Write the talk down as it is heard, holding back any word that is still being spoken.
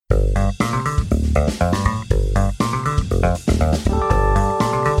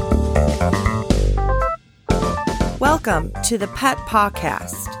Welcome to the Pet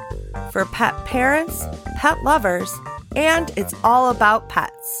Podcast for pet parents, pet lovers, and it's all about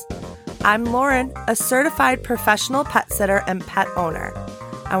pets. I'm Lauren, a certified professional pet sitter and pet owner.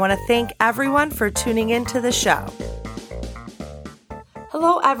 I want to thank everyone for tuning into the show.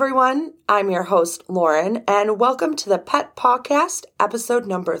 Hello, everyone. I'm your host, Lauren, and welcome to the Pet Podcast, episode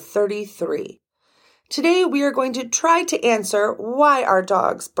number 33. Today, we are going to try to answer why our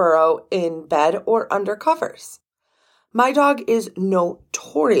dogs burrow in bed or under covers. My dog is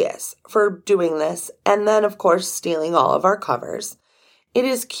notorious for doing this and then, of course, stealing all of our covers. It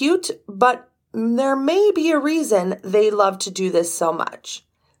is cute, but there may be a reason they love to do this so much.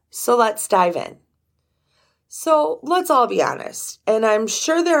 So let's dive in. So let's all be honest, and I'm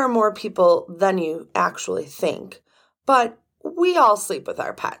sure there are more people than you actually think, but we all sleep with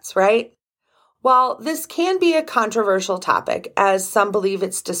our pets, right? While this can be a controversial topic, as some believe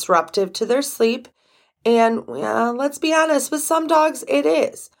it's disruptive to their sleep, and let's be honest, with some dogs it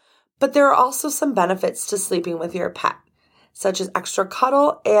is, but there are also some benefits to sleeping with your pet, such as extra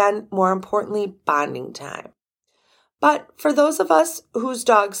cuddle and, more importantly, bonding time. But for those of us whose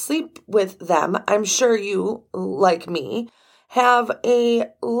dogs sleep with them, I'm sure you, like me, have a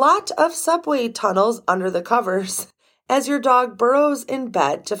lot of subway tunnels under the covers as your dog burrows in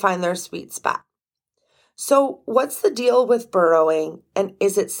bed to find their sweet spot. So what's the deal with burrowing, and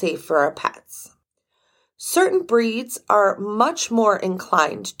is it safe for our pets? Certain breeds are much more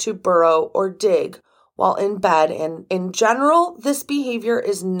inclined to burrow or dig while in bed, and in general, this behavior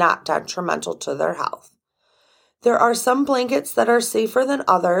is not detrimental to their health. There are some blankets that are safer than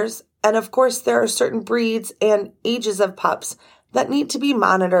others, and of course, there are certain breeds and ages of pups that need to be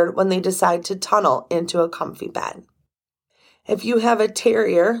monitored when they decide to tunnel into a comfy bed. If you have a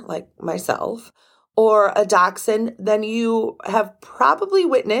terrier, like myself, or a dachshund, then you have probably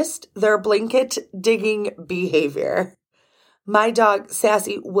witnessed their blanket digging behavior. My dog,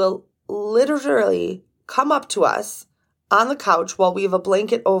 Sassy, will literally come up to us on the couch while we have a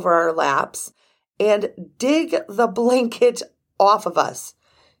blanket over our laps and dig the blanket off of us,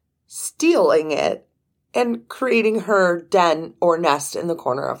 stealing it and creating her den or nest in the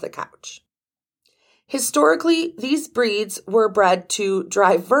corner of the couch. Historically, these breeds were bred to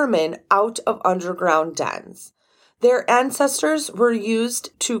drive vermin out of underground dens. Their ancestors were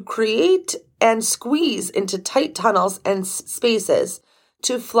used to create and squeeze into tight tunnels and spaces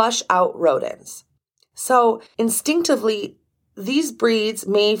to flush out rodents. So, instinctively, these breeds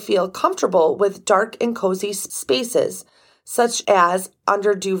may feel comfortable with dark and cozy spaces, such as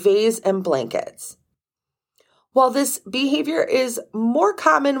under duvets and blankets. While this behavior is more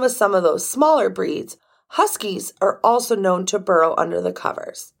common with some of those smaller breeds, Huskies are also known to burrow under the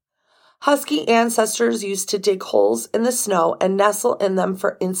covers. Husky ancestors used to dig holes in the snow and nestle in them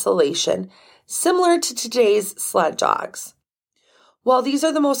for insulation, similar to today's sled dogs. While these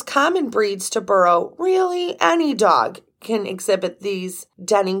are the most common breeds to burrow, really any dog can exhibit these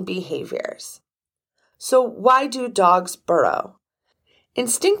denning behaviors. So why do dogs burrow?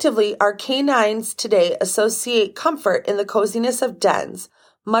 Instinctively, our canines today associate comfort in the coziness of dens,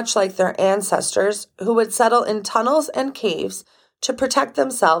 much like their ancestors who would settle in tunnels and caves to protect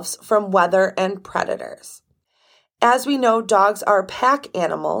themselves from weather and predators. As we know, dogs are pack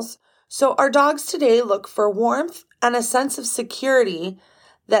animals, so our dogs today look for warmth and a sense of security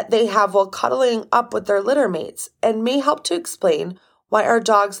that they have while cuddling up with their litter mates, and may help to explain why our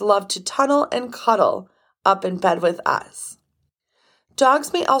dogs love to tunnel and cuddle up in bed with us.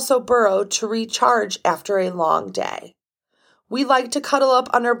 Dogs may also burrow to recharge after a long day. We like to cuddle up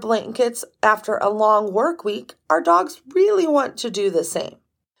under blankets after a long work week. Our dogs really want to do the same.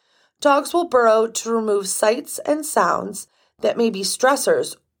 Dogs will burrow to remove sights and sounds that may be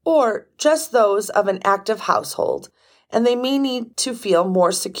stressors or just those of an active household, and they may need to feel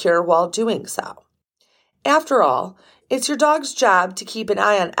more secure while doing so. After all, it's your dog's job to keep an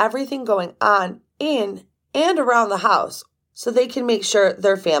eye on everything going on in and around the house so they can make sure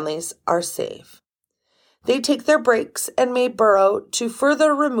their families are safe. They take their breaks and may burrow to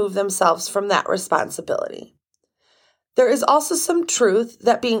further remove themselves from that responsibility. There is also some truth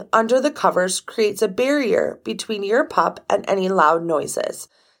that being under the covers creates a barrier between your pup and any loud noises,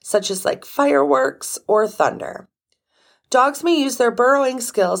 such as like fireworks or thunder. Dogs may use their burrowing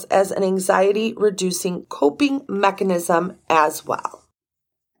skills as an anxiety-reducing coping mechanism as well.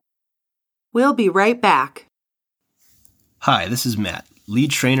 We'll be right back. Hi, this is Matt, lead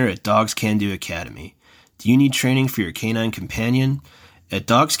trainer at Dogs Can Do Academy. Do you need training for your canine companion? At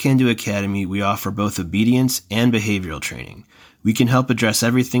Dogs Can Do Academy, we offer both obedience and behavioral training. We can help address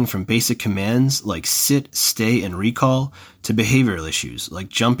everything from basic commands like sit, stay, and recall to behavioral issues like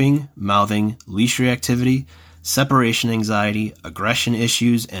jumping, mouthing, leash reactivity, separation anxiety, aggression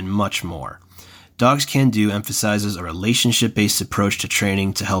issues, and much more. Dogs Can Do emphasizes a relationship-based approach to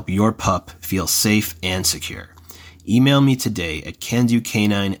training to help your pup feel safe and secure. Email me today at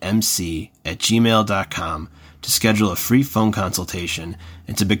candocaninemc@gmail.com to schedule a free phone consultation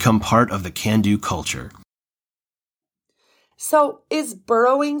and to become part of the Can Do culture. So, is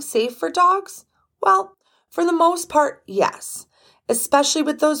burrowing safe for dogs? Well, for the most part, yes, especially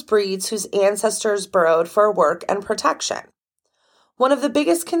with those breeds whose ancestors burrowed for work and protection. One of the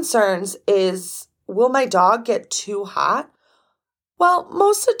biggest concerns is, will my dog get too hot? Well,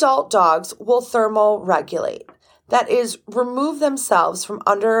 most adult dogs will thermoregulate. That is, remove themselves from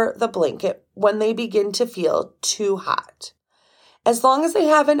under the blanket when they begin to feel too hot. As long as they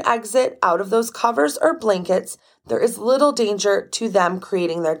have an exit out of those covers or blankets, there is little danger to them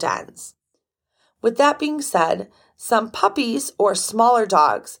creating their dens. With that being said, some puppies or smaller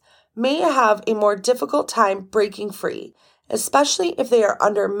dogs may have a more difficult time breaking free, especially if they are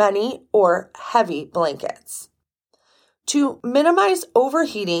under many or heavy blankets. To minimize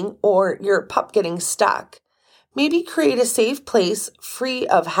overheating or your pup getting stuck, maybe create a safe place free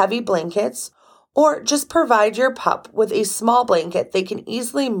of heavy blankets, or just provide your pup with a small blanket they can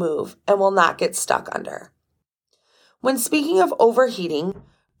easily move and will not get stuck under. When speaking of overheating,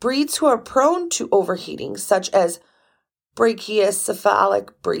 breeds who are prone to overheating, such as brachycephalic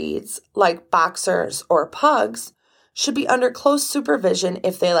breeds like boxers or pugs, should be under close supervision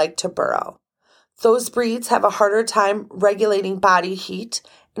if they like to burrow. Those breeds have a harder time regulating body heat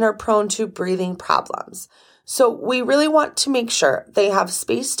and are prone to breathing problems. So we really want to make sure they have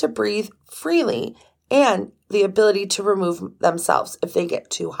space to breathe freely and the ability to remove themselves if they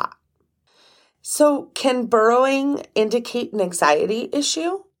get too hot. So can burrowing indicate an anxiety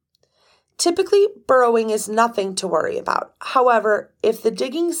issue? Typically, burrowing is nothing to worry about. However, if the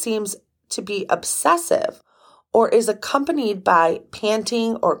digging seems to be obsessive or is accompanied by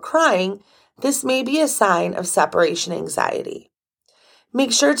panting or crying, this may be a sign of separation anxiety.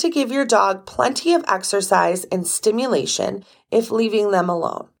 Make sure to give your dog plenty of exercise and stimulation if leaving them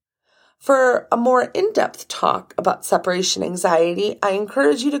alone. For a more in-depth talk about separation anxiety, I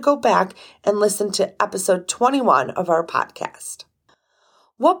encourage you to go back and listen to episode 21 of our podcast.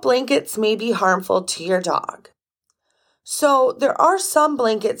 What blankets may be harmful to your dog? So there are some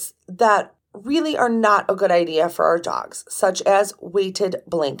blankets that really are not a good idea for our dogs, such as weighted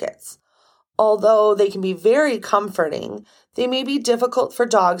blankets. Although they can be very comforting, they may be difficult for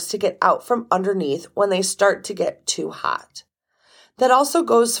dogs to get out from underneath when they start to get too hot. That also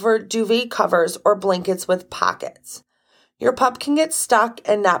goes for duvet covers or blankets with pockets. Your pup can get stuck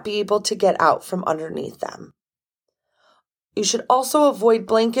and not be able to get out from underneath them. You should also avoid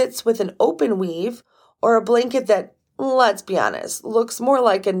blankets with an open weave or a blanket that, let's be honest, looks more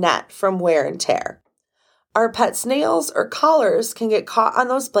like a net from wear and tear. Our pet's nails or collars can get caught on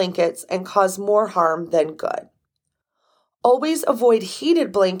those blankets and cause more harm than good. Always avoid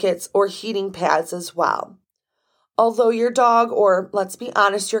heated blankets or heating pads as well. Although your dog, or let's be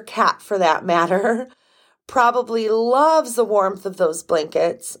honest, your cat for that matter, probably loves the warmth of those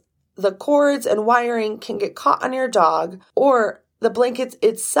blankets, the cords and wiring can get caught on your dog, or the blanket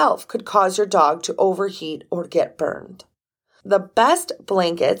itself could cause your dog to overheat or get burned. The best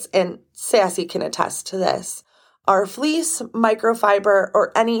blankets, and Sassy can attest to this, are fleece, microfiber,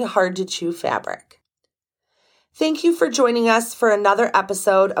 or any hard-to-chew fabric. Thank you for joining us for another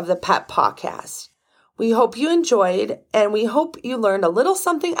episode of the Pet Podcast. We hope you enjoyed, and we hope you learned a little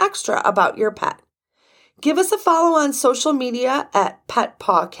something extra about your pet. Give us a follow on social media at Pet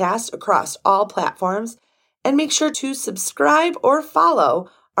Podcast across all platforms, and make sure to subscribe or follow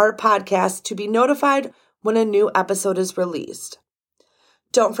our podcast to be notified when a new episode is released.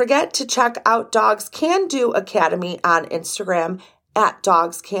 Don't forget to check out Dogs Can Do Academy on Instagram at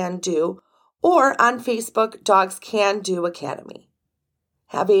Dogs Can Do or on Facebook, Dogs Can Do Academy.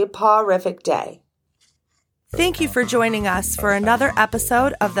 Have a paw-rific day. Thank you for joining us for another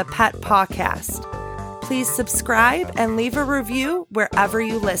episode of the Pet Podcast. Please subscribe and leave a review wherever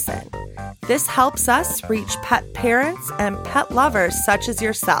you listen. This helps us reach pet parents and pet lovers such as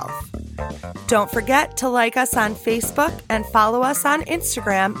yourself. Don't forget to like us on Facebook and follow us on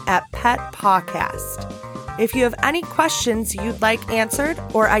Instagram at Pet Podcast. If you have any questions you'd like answered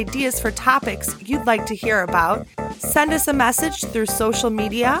or ideas for topics you'd like to hear about, send us a message through social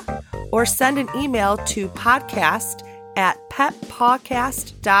media or send an email to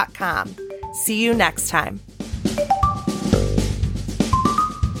podcast@petpodcast.com. See you next time.